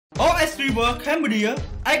OS River Cambodia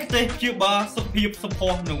ឯកទេសព្យាបាលសុខភាពសម្ផ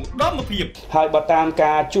ស្សនិងឧត្តមភាពហើយបើតាម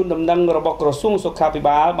ការជូនដំណឹងរបស់ក្រសួងសុខាភិ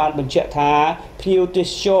បាលបានបញ្ជាក់ថាភ្ញៀវទេស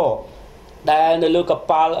ចរដែលនៅលើក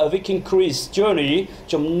ប៉ាល់ Viking Cruise Journey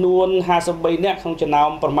ចំនួន53នាក់ក្នុងចំណោម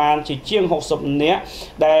ប្រមាណជាង60នាក់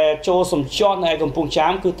ដែលចូលសម្ចតនៅកំពង់ចា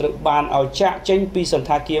មគឺត្រូវបានឲ្យចាក់ចេញពីសន្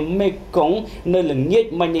តាគារមេគង្គនៅល្ងាច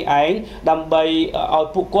មិញនេះឯងដើម្បីឲ្យ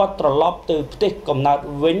ពួកគាត់ត្រឡប់ទៅប្រទេសកំណើត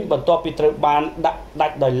វិញបន្ទាប់ពីត្រូវបានដាក់ដា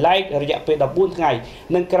ច់ដោយឡែករយៈពេល14ថ្ងៃ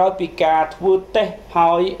និងក្រោយពីការធ្វើតេស្ត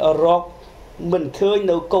ហើយរកមិនឃើញ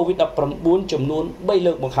នៅ COVID-19 ចំនួន3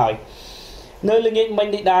លើកមកហើយនៅល្ងាចមិញ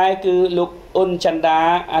នេះដែរគឺលោកអ៊ុនចន្ទា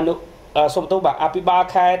អនុសុំទោសបាទអភិបាល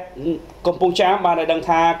ខេត្តកំពង់ចាមបានឲ្យដឹង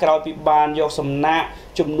ថាក្រោយពីបានយកសំណាក់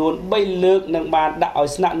ចំនួន3លើកនិងបានដាក់ឲ្យ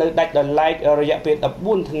ស្នាក់នៅដាច់ដោយឡែករយៈពេល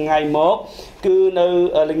14ថ្ងៃមកគឺនៅ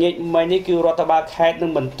ល្ងាចមិញនេះគឺរដ្ឋបាលខេត្តនិ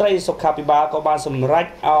ងមន្ត្រីសុខាភិបាលក៏បានសម្រេច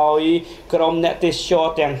ឲ្យក្រុមអ្នកទេសចរ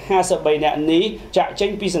ទាំង53នាក់នេះចាក់ចេញ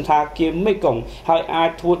ពីសន្តាគារមេគង្គហើយអាច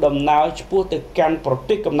ធ្វើដំណើរឆ្ពោះទៅកាន់ប្រ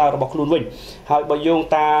ទេសកំណើតរបស់ខ្លួនវិញហើយបើយោង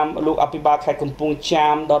តាមលោកអភិបាលខេត្តកំពង់ចា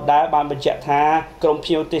មដដែលបានបញ្ជាក់ថាក្រុមភ្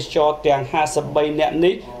ញៀវទេសចរទាំង53នាក់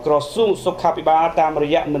នេះក្រសួងសុខាភិបាលតាមរ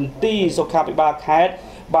យៈមន្ទីរសុខាភិបាលខេត្ត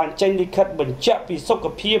បានចេញលិខិតបញ្ជាក់ពីសុខ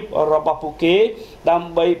ភាពរបស់ពួកគេដើ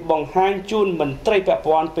ម្បីបង្ហាញជូនមន្ត្រីពាក់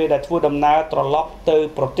ព័ន្ធពេលដែលធ្វើដំណើរត្រឡប់ទៅ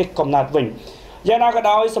ប្រទេសកំណើតវិញយ៉ាងណាក៏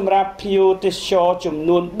ដោយសម្រាប់ភ្ញៀវទេសចរចំ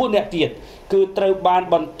នួន4នាក់ទៀតគឺត្រូវបាន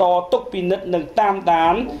បន្តទុកពិនិត្យនិងតាមដា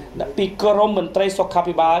នពីក្រមមន្ត្រីសុខា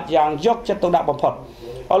ភិបាលយ៉ាងយកចិត្តទុកដាក់បំផុត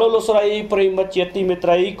អរលោកស្រីប្រិមិត្តជាទីមេត្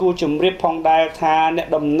រីគូជម្រាបផងដែរថាអ្នក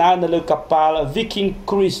ដំណើរនៅលើកប៉ាល់ Viking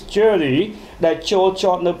Cruise Journey ដែលចូលច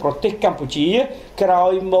តនៅប្រទេសកម្ពុជាក្រោ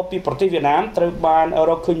យមកពីប្រទេសវៀតណាមត្រូវបាន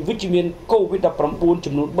រកឃើញវិជ្ជមាន COVID-19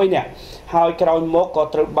 ចំនួន3នាក់ហើយក្រោយមកក៏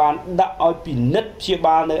ត្រូវបានដាក់ឲ្យពិនិត្យព្យា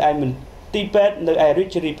បាលនៅឯមន្ទីរពេទ្យនៅឯរាជ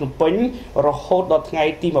ធានីភ្នំពេញរហូតដល់ថ្ងៃ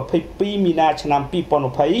ទី22មីនាឆ្នាំ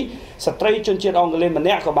2020ស្ត្រីជនជាតិអង់គ្លេសម្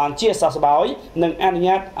នាក់ក៏បានជាសះស្បើយនិងអនុញ្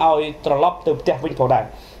ញាតឲ្យត្រឡប់ទៅផ្ទះវិញផងដែរ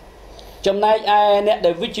ចំណែកឯអ្នក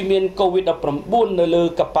ដែលវិជ្ជមាន COVID-19 នៅលើ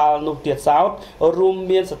កប៉ាល់នោះទៀតសោតរួម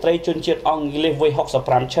មានស្ត្រីជនជាតិអង់គ្លេសវ័យ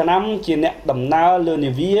65ឆ្នាំជាអ្នកដំណើរលើ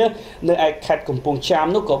នាវានៅឯខេត្តកំពង់ចាម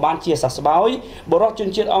នោះក៏បានជាសះស្បើយបុរសជន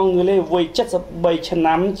ជាតិអង់គ្លេសវ័យ73ឆ្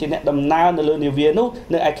នាំជាអ្នកដំណើរនៅលើនាវានោះ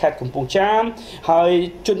នៅឯខេត្តកំពង់ចាមហើយ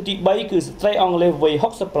ជនទី3គឺស្ត្រីអង់គ្លេសវ័យ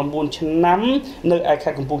69ឆ្នាំនៅឯខេ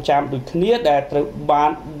ត្តកំពង់ចាមដូចគ្នាដែលត្រូវបា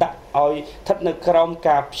នដាក់ឲ្យស្ថិតនៅក្រោម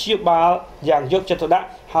ការព្យាបាលយ៉ាងយកចិត្តទុកដាក់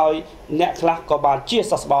ហើយអ្នកខ្លះក៏បានជា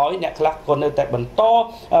សះស្បើយអ្នកខ្លះក៏នៅតែបន្ត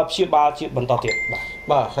ព្យាបាលជាបន្តទៀត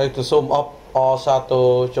បាទហើយក៏សូមអរសាទរ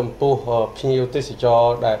ចំពោះភ្ញៀវទេសចរ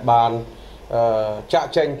ដែលបានចាក់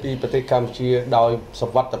ចែងពីប្រទេសកម្ពុជាដោយសុ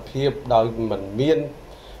វត្ថិភាពដោយមិនមាន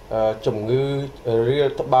ជំងឺរាល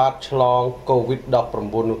ត្បាតឆ្លង COVID-19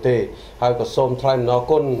 នោះទេហើយក៏សូមថ្លែងអំណរ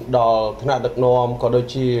គុណដល់ថ្នាក់ដឹកនាំក៏ដូច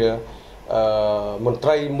ជាមន្ត្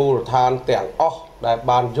រីមូលដ្ឋានទាំងអស់ដែល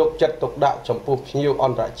បានយកចិត្តទុកដាក់ចំពោះភ្ញៀវអ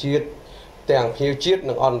ន្តរជាតិទាំងភ្ញៀវជាតិ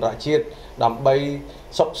និងអន្តរជាតិដើម្បី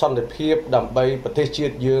សុខសន្តិភាពដើម្បីប្រទេសជា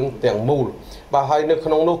តិយើងទាំងមូលបាទហើយនៅក្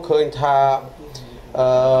នុងនោះឃើញថា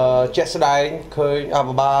ជាក់ស្ដែងឃើញអ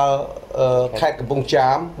ភិបាលខេត្តកំពង់ចា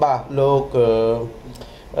មបាទលោក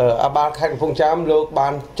អភិបាលខេត្តកំពង់ចាមលោកបា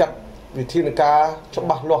នចាត់វិធានការច្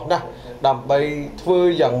បាស់លាស់ណាស់ដើម្បីធ្វើ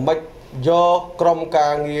យ៉ាងម៉េចយកក្រុមកា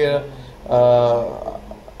រងារ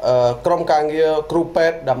គ្រូពេ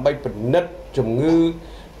ទ្យដើម្បីពិនិត្យជំងឺ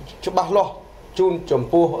ច្បាស់លាស់ជូនចំ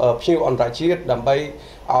ពោះភ្ញៀវអន្តរជាតិដើម្បី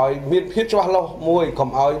ឲ្យមានភាពច្បាស់លាស់មួយកុំ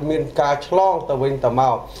ឲ្យមានការឆ្លងទៅវិញទៅម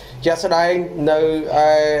កជាក់ស្ដែងនៅ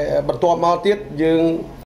បន្ទាប់មកទៀតយើង